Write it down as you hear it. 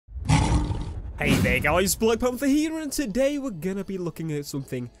Hey there guys, BlackPanthaa here, and today we're gonna be looking at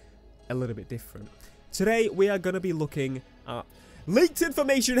something a little bit different. Today we are gonna be looking at leaked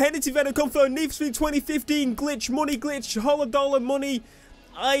information, Hennessey Venom confirmed, Need for Speed 2015, glitch, money glitch, $100 money,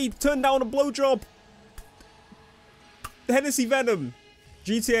 I turned down a blowjob, Hennessey Venom,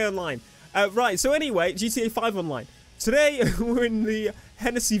 GTA Online. Right, so anyway, GTA 5 Online. Today we're in the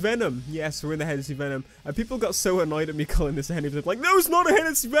Hennessey Venom. Yes, we're in the Hennessey Venom. And people got so annoyed at me calling this a Hennessey Venom. Like, no, it's not a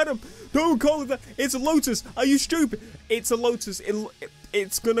Hennessey Venom. Don't call it that. It's a Lotus. Are you stupid? It's a Lotus.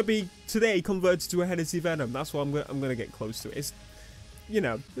 It's gonna be today converted to a Hennessey Venom. That's what I'm gonna get close to. It's, you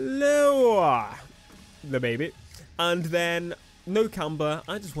know, lower the baby, and then no camber.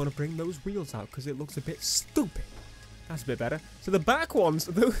 I just want to bring those wheels out because it looks a bit stupid. That's a bit better. So the back ones,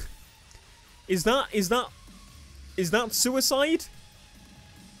 though, is that suicide?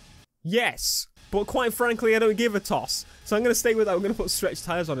 Yes, but quite frankly, I don't give a toss. So I'm going to stay with that. We're going to put stretch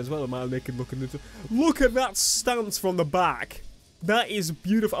tires on as well. It might make it look into. Look at that stance from the back. That is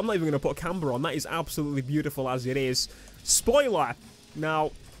beautiful. I'm not even going to put a camber on. That is absolutely beautiful as it is. Spoiler.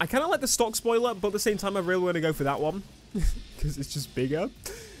 Now, I kind of like the stock spoiler, but at the same time, I really want to go for that one because it's just bigger.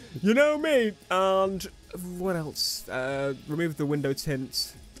 You know me. And what else? Remove the window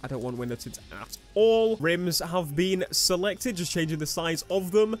tint. I don't want window tints at all. Rims have been selected, just changing the size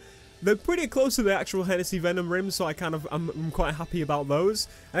of them. They're pretty close to the actual Hennessey Venom rims, so I'm quite happy about those.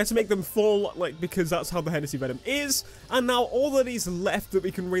 I had to make them full, like, because that's how the Hennessey Venom is. And now all that is left that we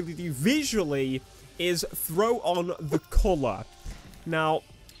can really do visually is throw on the colour. Now,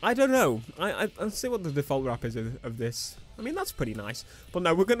 I don't know. I'll see what the default wrap is of this. I mean, that's pretty nice. But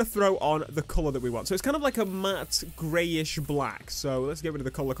no, we're going to throw on the colour that we want. So it's kind of like a matte greyish black. So let's get rid of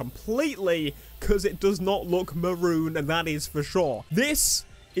the colour completely, because it does not look maroon, and that is for sure. This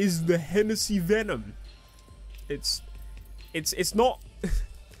is the Hennessey Venom. It's not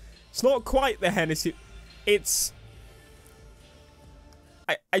it's not quite the Hennessey. It's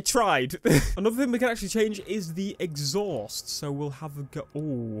I tried. Another thing we can actually change is the exhaust. So we'll have a go.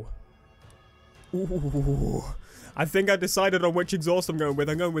 Ooh. I think I decided on which exhaust I'm going with.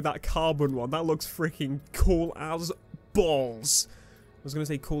 I'm going with that carbon one. That looks freaking cool as balls. I was going to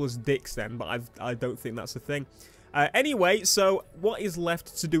say cool as dicks then, but I don't think that's a thing. Anyway, so what is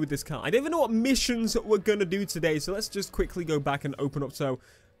left to do with this car? I don't even know what missions we're going to do today, so let's just quickly go back and open up. So,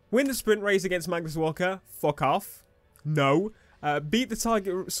 win the sprint race against Magnus Walker. Fuck off. No. Beat the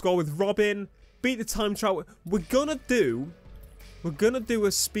target score with Robin. Beat the time trial. We're going to do a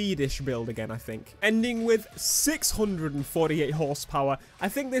speedish build again, I think. Ending with 648 horsepower. I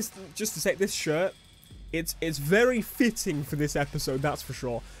think this, just to say, this shirt, it's very fitting for this episode, that's for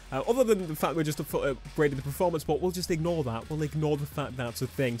sure. Other than the fact we just upgraded the performance, but we'll just ignore that. We'll ignore the fact that's a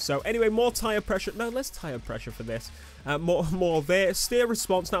thing. So anyway, more tire pressure. No, less tire pressure for this. More there. Steer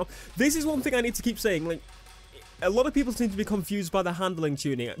response. Now, this is one thing I need to keep saying. Like, a lot of people seem to be confused by the handling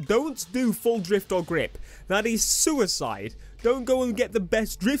tuning. Don't do full drift or grip. That is suicide. Don't go and get the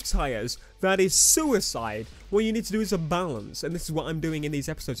best drift tires. That is suicide. What you need to do is a balance. And this is what I'm doing in these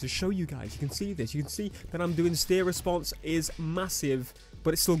episodes to show you guys. You can see this. You can see that I'm doing steer response is massive,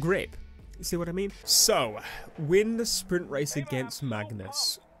 but it's still grip. You see what I mean? So, win the sprint race against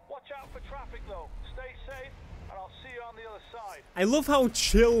Magnus. Watch out for traffic though. Stay safe, and I'll see you on the other side. I love how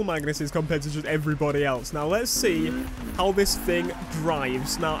chill Magnus is compared to just everybody else. Now, let's see how this thing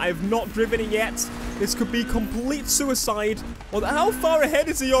drives. Now, I have not driven it yet. This could be complete suicide. Well, how far ahead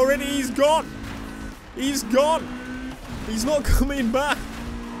is he already? He's gone. He's gone. He's not coming back.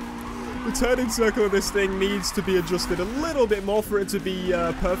 The turning circle of this thing needs to be adjusted a little bit more for it to be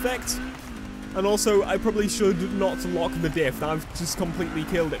perfect. And also, I probably should not lock the diff. I've just completely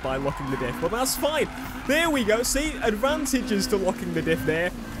killed it by locking the diff. But that's fine. There we go. See, advantages to locking the diff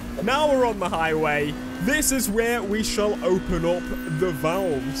there. Now we're on the highway. This is where we shall open up the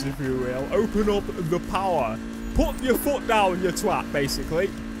valves, if you will. Open up the power. Put your foot down, you twat, basically.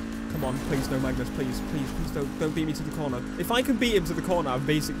 Come on, please, no, Magnus. Please don't beat me to the corner. If I can beat him to the corner, I've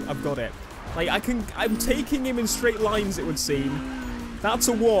got it. Like, I'm taking him in straight lines, it would seem. That's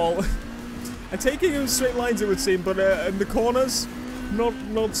a wall. I'm taking him in straight lines, it would seem, but in the corners,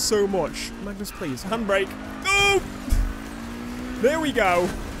 not so much. Magnus, please, handbrake. Oh! There we go.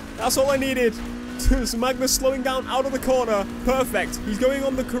 That's all I needed. So Magnus slowing down out of the corner. Perfect. He's going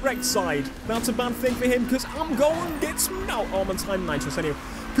on the correct side. That's a bad thing for him, because I'm going to get some... No, oh, I'm on time nitrous anyway.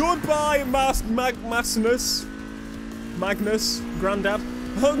 Goodbye, Magnus, Grandad.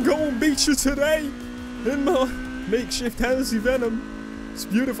 I'm going to beat you today in my makeshift Hennessey Venom. It's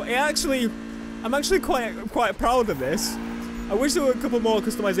beautiful. I'm actually quite proud of this. I wish there were a couple more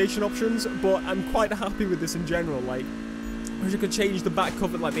customization options, but I'm quite happy with this in general. Like, wish I could change the back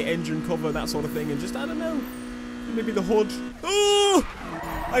cover, like the engine cover, that sort of thing, and just, I don't know, maybe the hood. Oh!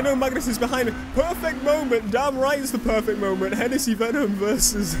 I know Magnus is behind it. Perfect moment. Damn right it's the perfect moment. Hennessey Venom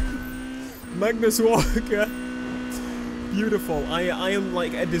versus Magnus Walker. Beautiful. I am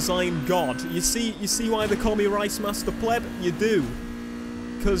like a design god. You see why they call me Rice Master Pleb? You do.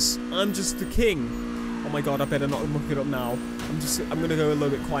 Because I'm just the king. Oh my god, I better not look it up now. I'm gonna go a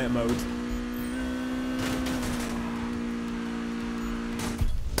little bit quiet mode.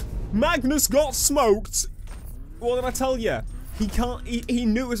 Magnus got smoked! What did I tell you? He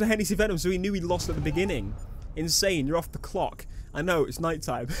knew it was a Hennessey Venom, so he knew he lost at the beginning. Insane, you're off the clock. I know, it's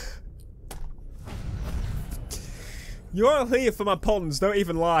nighttime. You're all here for my puns, don't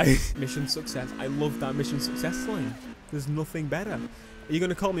even lie. Mission success. I love that mission success line. There's nothing better. Are you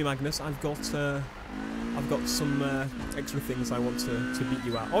gonna call me Magnus? I've got some extra things I want to beat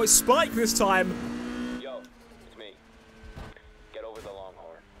you at. Oh, it's Spike this time! Yo, it's me. Get over the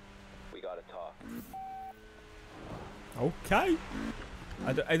Longhorn. We gotta talk. Okay.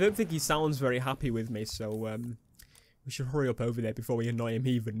 I don't think he sounds very happy with me, so we should hurry up over there before we annoy him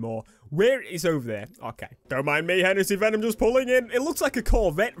even more. Where is over there? Okay. Don't mind me, Hennessey Venom just pulling in. It looks like a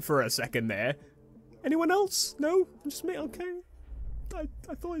Corvette for a second there. Anyone else? No? Just me? Okay. I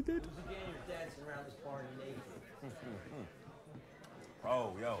thought I did.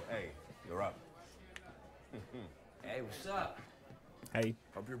 Oh, yo, hey, you're up. Hey, what's up? Hey.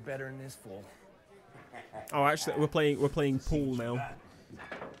 Hope you're better than this fool. Oh, actually, we're playing pool now.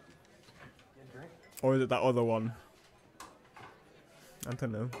 Or is it that other one? I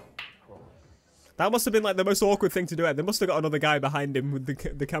don't know. That must have been like the most awkward thing to do. They must have got another guy behind him with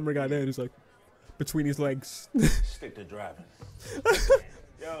the camera guy there who's like between his legs. Stick to driving.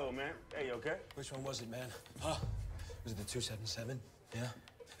 Yo, man. Hey, you okay? Which one was it, man? Huh? Was it the 277? Yeah?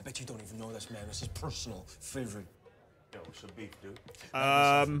 I bet you don't even know this, man. This is personal favorite. Yo, what's the beef, dude?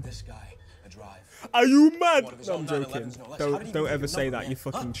 This guy, a drive. Are you mad? One of his No, own I'm joking. 911s, no less. How did he Don't get ever your say number, that, man? you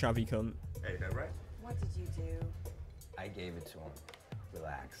fucking chavvy cunt. Hey, that right? What did you do? I gave it to him.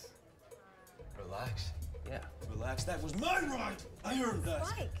 Relax. Relax? Yeah. Relax. That was my ride. I earned that.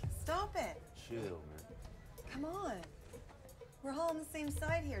 Mike, stop it. Chill, man. Come on. We're all on the same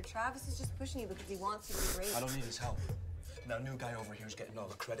side here. Travis is just pushing you because he wants you to be great. I don't need his help. Now, new guy over here is getting all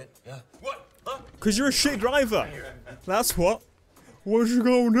the credit. Yeah? What? Huh? Because you're a shit driver. That's what. What you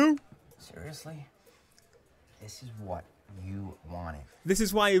gonna do? Seriously? This is what you wanted. This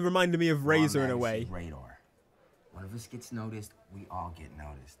is why he reminded me of Razor in a way. Radar. One of us gets noticed, we all get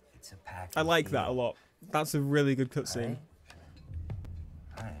noticed. It's a package. I like that a lot. That's a really good cutscene.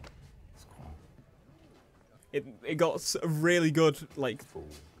 Alright. It's cool. It got really good, like,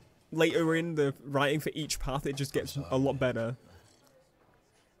 later in the writing for each path, it just gets a lot better.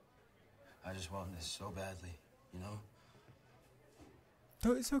 I just want this so badly, you know?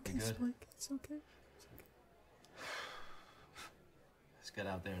 No, it's okay, Spike. It's okay. Let's get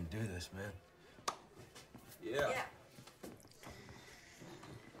out there and do this, man. Yeah.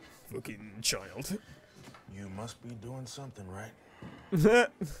 Fucking child. You must be doing something right.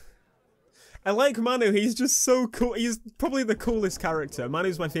 I like Manu, he's just so cool. He's probably the coolest character.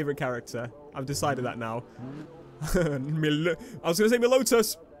 Manu's my favorite character. I've decided that now. I was gonna say my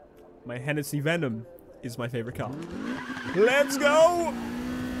Lotus. My Hennessey Venom is my favorite car. Let's go!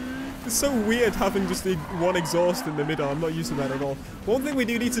 It's so weird having just the one exhaust in the middle. I'm not used to that at all. One thing we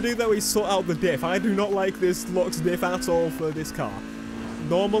do need to do though is sort out the diff. I do not like this locked diff at all for this car.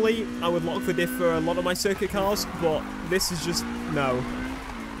 Normally, I would lock the diff for a lot of my circuit cars, but this is just, no.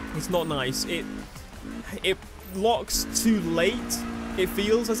 It's not nice. It locks too late. It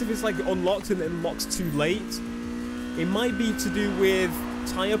feels as if it's like unlocked and then locks too late. It might be to do with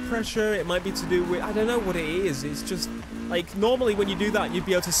tire pressure. It might be to do with, I don't know what it is. It's just, like, normally when you do that, you'd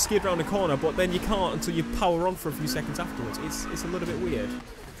be able to skid around a corner, but then you can't until you power on for a few seconds afterwards. It's a little bit weird.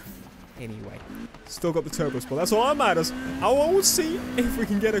 Anyway, still got the turbo spot. That's all that matters. I will see if we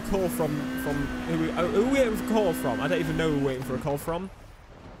can get a call from who are we waiting for a call from? I don't even know who we're waiting for a call from.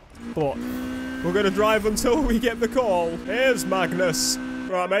 But we're gonna drive until we get the call. Here's Magnus.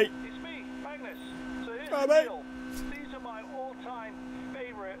 Right, mate. It's me, Magnus. So here's Right, the mate. deal. These are my all-time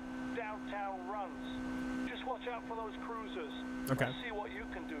favorite downtown runs. Just watch out for those cruisers. Okay. Let's see what you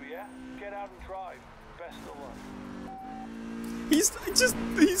can do, yeah? Get out and drive. Best of luck.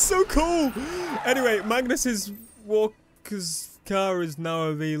 He's so cool. Anyway, Magnus's Walker's car is now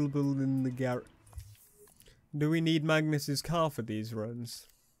available in the garage. Do we need Magnus's car for these runs?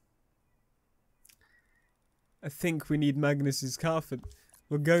 I think we need Magnus's car for...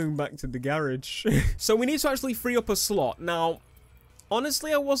 We're going back to the garage. So we need to actually free up a slot. Now,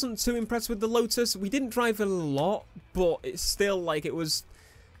 Honestly, I wasn't too impressed with the Lotus. We didn't drive it a lot, but it's still like it was...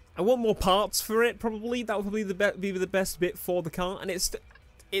 I want more parts for it, probably. That would probably be the best bit for the car. And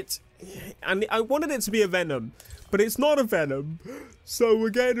and I wanted it to be a Venom, but it's not a Venom. So we're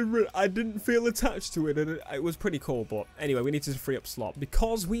getting rid... I didn't feel attached to it, and it was pretty cool. But anyway, we need to free up slot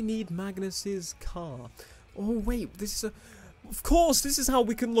because we need Magnus's car. Oh, wait, this is a... Of course, this is how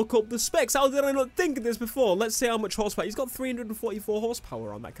we can look up the specs. How did I not think of this before? Let's see how much horsepower. He's got 344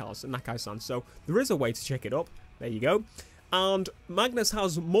 horsepower on that car, Nakai-san. So there is a way to check it up. There you go. And Magnus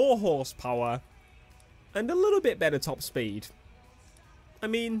has more horsepower and a little bit better top speed. I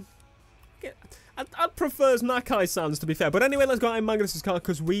mean, I'd prefer Nakai-san's, to be fair. But anyway, let's go out in Magnus's car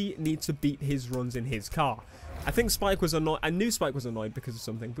because we need to beat his runs in his car. I think Spike was annoyed. I knew Spike was annoyed because of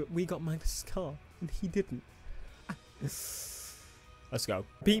something, but we got Magnus's car and he didn't. Let's go.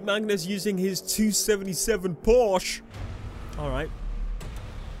 Beat Magnus using his 277 Porsche. Alright.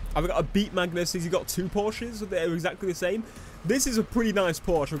 I've got to beat Magnus. He's got 2 Porsches. They're exactly the same. This is a pretty nice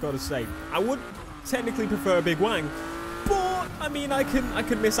Porsche, I've got to say. I would technically prefer a big wang. But, I mean, I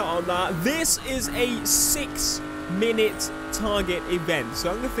can miss out on that. This is a 6-minute target event. So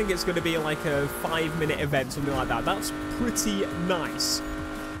I'm going to think it's going to be like a 5-minute event, something like that. That's pretty nice.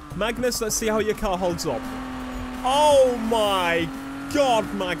 Magnus, let's see how your car holds up. Oh my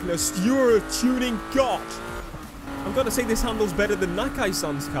god, Magnus, you're a tuning god. I'm going to say this handles better than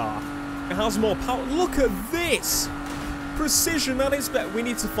Nakai-san's car. It has more power. Look at this. Precision at its best. We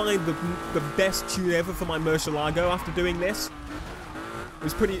need to find the best tune ever for my Murcielago after doing this.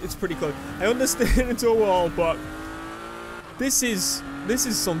 It's pretty close. I understand into a wall, but this is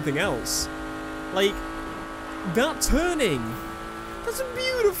something else. Like, that turning. That's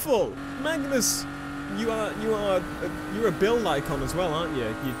beautiful. Magnus, you're a build icon as well, aren't you?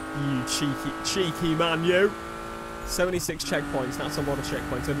 You cheeky man, you. 76 checkpoints. That's a lot of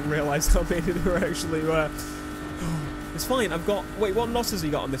checkpoints. I didn't realise how many there actually were. It's fine. I've got... Wait, what NOS has he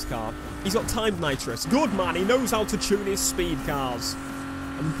got on this car? He's got timed nitrous. Good, man. He knows how to tune his speed cars.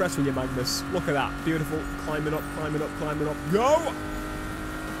 I'm impressed with you, Magnus. Look at that. Beautiful. Climbing up, climbing up, climbing up. Go!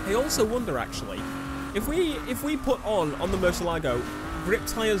 I also wonder, actually, if we put on the Murcielago grip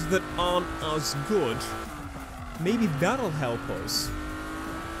tyres that aren't as good, maybe that'll help us.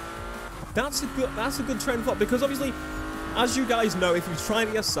 That's a good trend for, because obviously, as you guys know, if you've tried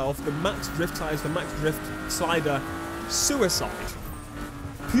it yourself, the max drift tyres, the max drift slider, suicide.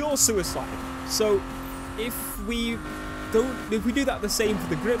 Pure suicide. So if we do that the same for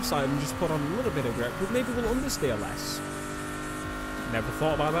the grip side and just put on a little bit of grip, maybe we'll understeer less. Never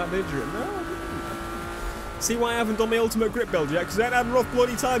thought about that, did you? No. See why I haven't done my ultimate grip build yet? Because I had a rough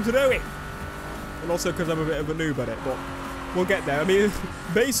bloody time to do it. And also because I'm a bit of a noob at it, but we'll get there. I mean,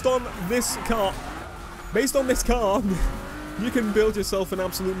 based on this car, you can build yourself an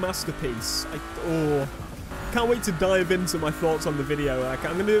absolute masterpiece. Can't wait to dive into my thoughts on the video. I'm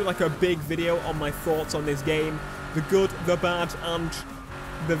going to do like a big video on my thoughts on this game. The good, the bad, and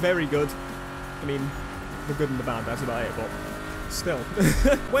the very good. I mean, the good and the bad, that's about it, but still.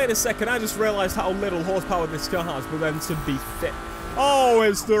 Wait a second, I just realised how little horsepower this car has, but then to be fit. Oh,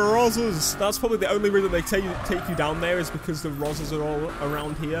 it's the Rosas. That's probably the only reason they take you down there is because the Rosas are all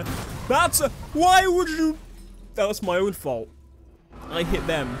around here. Why would you... That's my own fault. I hit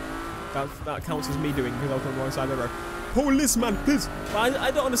them. That counts as me doing because I was on the wrong side of the road. Policeman, please.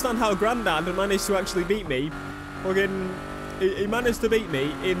 I don't understand how Grandad managed to actually beat me. Again, he managed to beat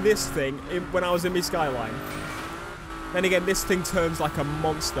me in this thing when I was in my Skyline. Then again, this thing turns like a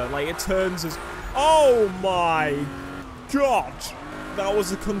monster. Like, it turns as... Oh my god! That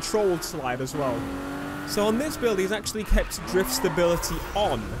was a controlled slide as well. So on this build, he's actually kept drift stability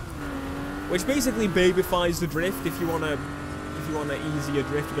on, which basically babyfies the drift. If you want an easier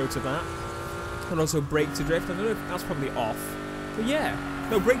drift, go to that. And also brake to drift. I don't know if that's probably off. But yeah.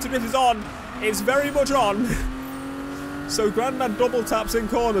 No, brake to drift is on. It's very much on. So Grandad double taps in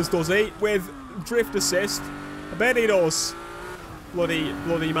corners, does he? With drift assist. I bet he does. Bloody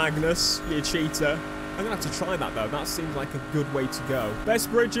Magnus, you cheater. I'm gonna have to try that though. That seems like a good way to go. Best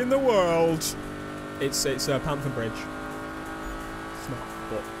bridge in the world. It's Panther Bridge. It's not,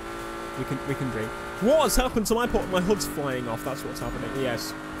 but we can drink. What has happened to my pot? My hood's flying off. That's what's happening.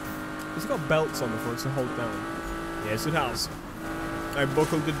 Yes. It's got belts on the front to hold down. Yes, it has. I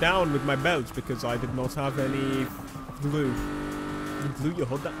buckled it down with my belt because I did not have any glue. You glue your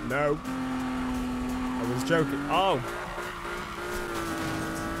hood down? No. I was joking. Oh.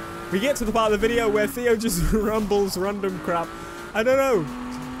 We get to the part of the video where Theo just rambles random crap. I don't know.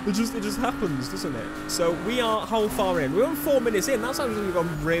 It just happens, doesn't it? So we are how far in? We're on 4 minutes in. That's actually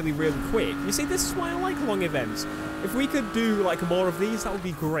gone really, really quick. You see, this is why I like long events. If we could do like more of these, that would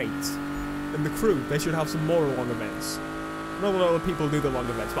be great. And the crew, they should have some more long events. Not a lot of people do the long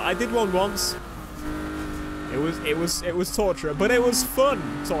events, but I did one once. It was torture, but it was fun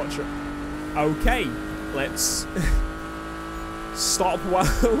torture. Okay, let's stop while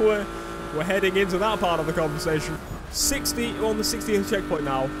we're heading into that part of the conversation. 60, we're on the 60th checkpoint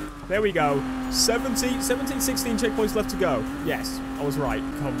now. There we go. 17, 16 checkpoints left to go. Yes, I was right.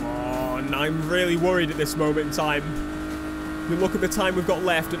 Come on. I'm really worried at this moment in time. We look at the time we've got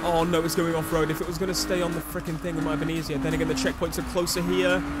left, and oh no, it's going off-road. If it was going to stay on the freaking thing, it might have been easier. Then again, the checkpoints are closer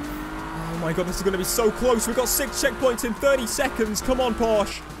here. Oh my god, this is going to be so close. We've got 6 checkpoints in 30 seconds. Come on,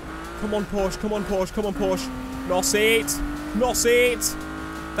 Porsche. Come on, Porsche. Come on, Porsche. Come on, Porsche. Not it. Not it.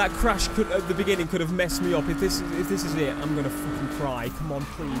 That crash at the beginning could have messed me up. If this is it, I'm gonna fucking cry. Come on,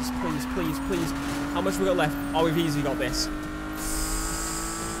 please, please, please, please. How much we got left? Oh, we've easily got this.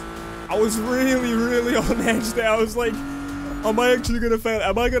 I was really, really on edge there. I was like, am I actually gonna fail?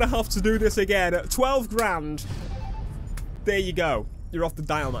 Am I gonna have to do this again? 12 grand. There you go. You're off the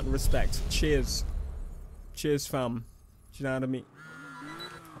dial, man. Respect. Cheers. Cheers, fam. Do you know what I mean?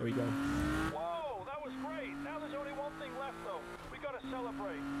 There we go. Whoa, that was great. Now there's only one thing left, though. We gotta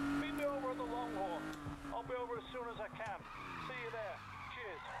celebrate. Meet me over at the Longhorn. I'll be over as soon as I can. See you there.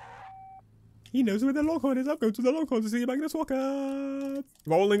 Cheers. He knows where the Longhorn is. I'm going to the Longhorn to see Magnus Walker.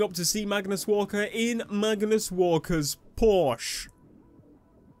 Rolling up to see Magnus Walker in Magnus Walker's Porsche.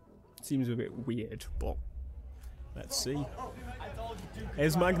 Seems a bit weird, but let's see.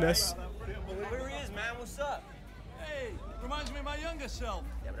 Here's Magnus. Where he is, man. What's up? Hey, reminds me of my younger self.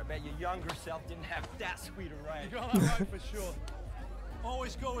 Yeah, but I bet your younger self didn't have that sweet a ride. You're all right for sure.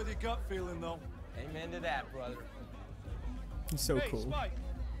 Always go with your gut feeling, though. Amen to that, brother. He's so Hey, cool. Spike.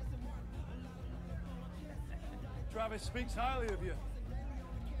 Travis speaks highly of you.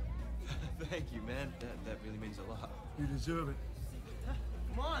 Thank you, man. That really means a lot. You deserve it.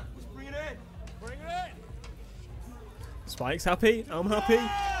 Come on, let's bring it in. Bring it in. Spike's happy. I'm happy.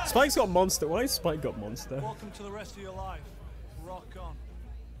 Spike's got monster. Why has Spike got monster? Welcome to the rest of your life. Rock on.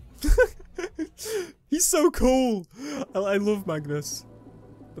 He's so cool. I love Magnus.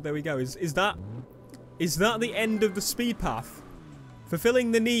 But there we go. Is that the end of the speed path?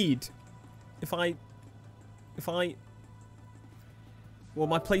 Fulfilling the need. If I well,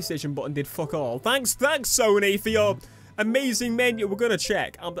 my PlayStation button did fuck all. Thanks Sony for your amazing menu. We're gonna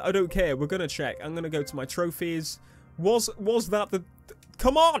check. I don't care. We're gonna check. I'm gonna go to my trophies. Was that the...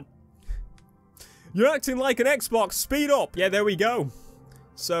 Come on! You're acting like an Xbox. Speed up. Yeah, there we go.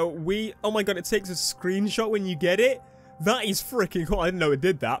 So we... Oh my god, it takes a screenshot when you get it. That is freaking cool. I didn't know it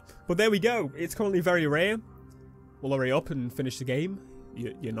did that. But there we go. It's currently very rare. We'll hurry up and finish the game.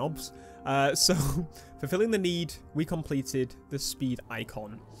 You knobs. So, fulfilling the need, we completed the speed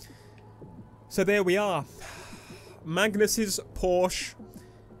icon. So there we are. Magnus's Porsche,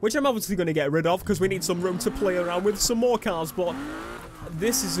 which I'm obviously going to get rid of because we need some room to play around with some more cars, but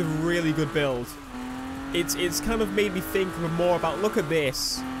this is a really good build. It's kind of made me think more about, look at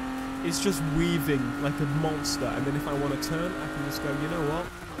this. It's just weaving like a monster, and then if I want to turn, I can just go, you know what?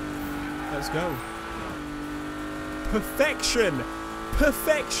 Let's go. Perfection!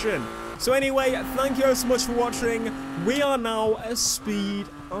 Perfection! So anyway, thank you so much for watching. We are now a speed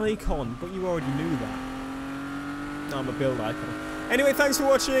icon, but you already knew that. Now I'm a build icon. Anyway, thanks for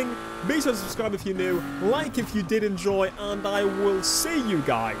watching. Be sure to subscribe if you're new, like if you did enjoy, and I will see you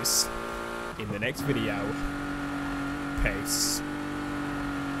guys in the next video. Peace.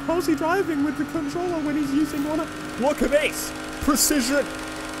 How's he driving with the controller when he's using one? Look at this! Precision!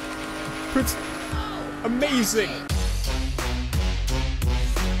 Amazing!